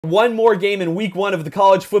One more game in week 1 of the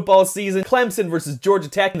college football season. Clemson versus Georgia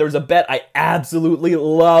Tech. There's a bet I absolutely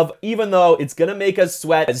love, even though it's going to make us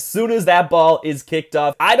sweat as soon as that ball is kicked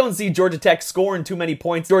off. I don't see Georgia Tech scoring too many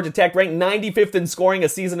points. Georgia Tech ranked 95th in scoring a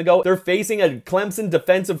season ago. They're facing a Clemson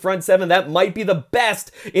defensive front seven that might be the best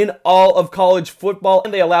in all of college football,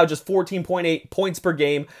 and they allowed just 14.8 points per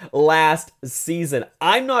game last season.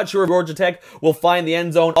 I'm not sure if Georgia Tech will find the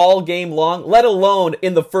end zone all game long, let alone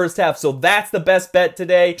in the first half. So that's the best bet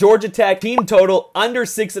today. Georgia Tech team total under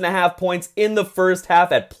 6.5 points in the first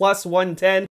half at +110.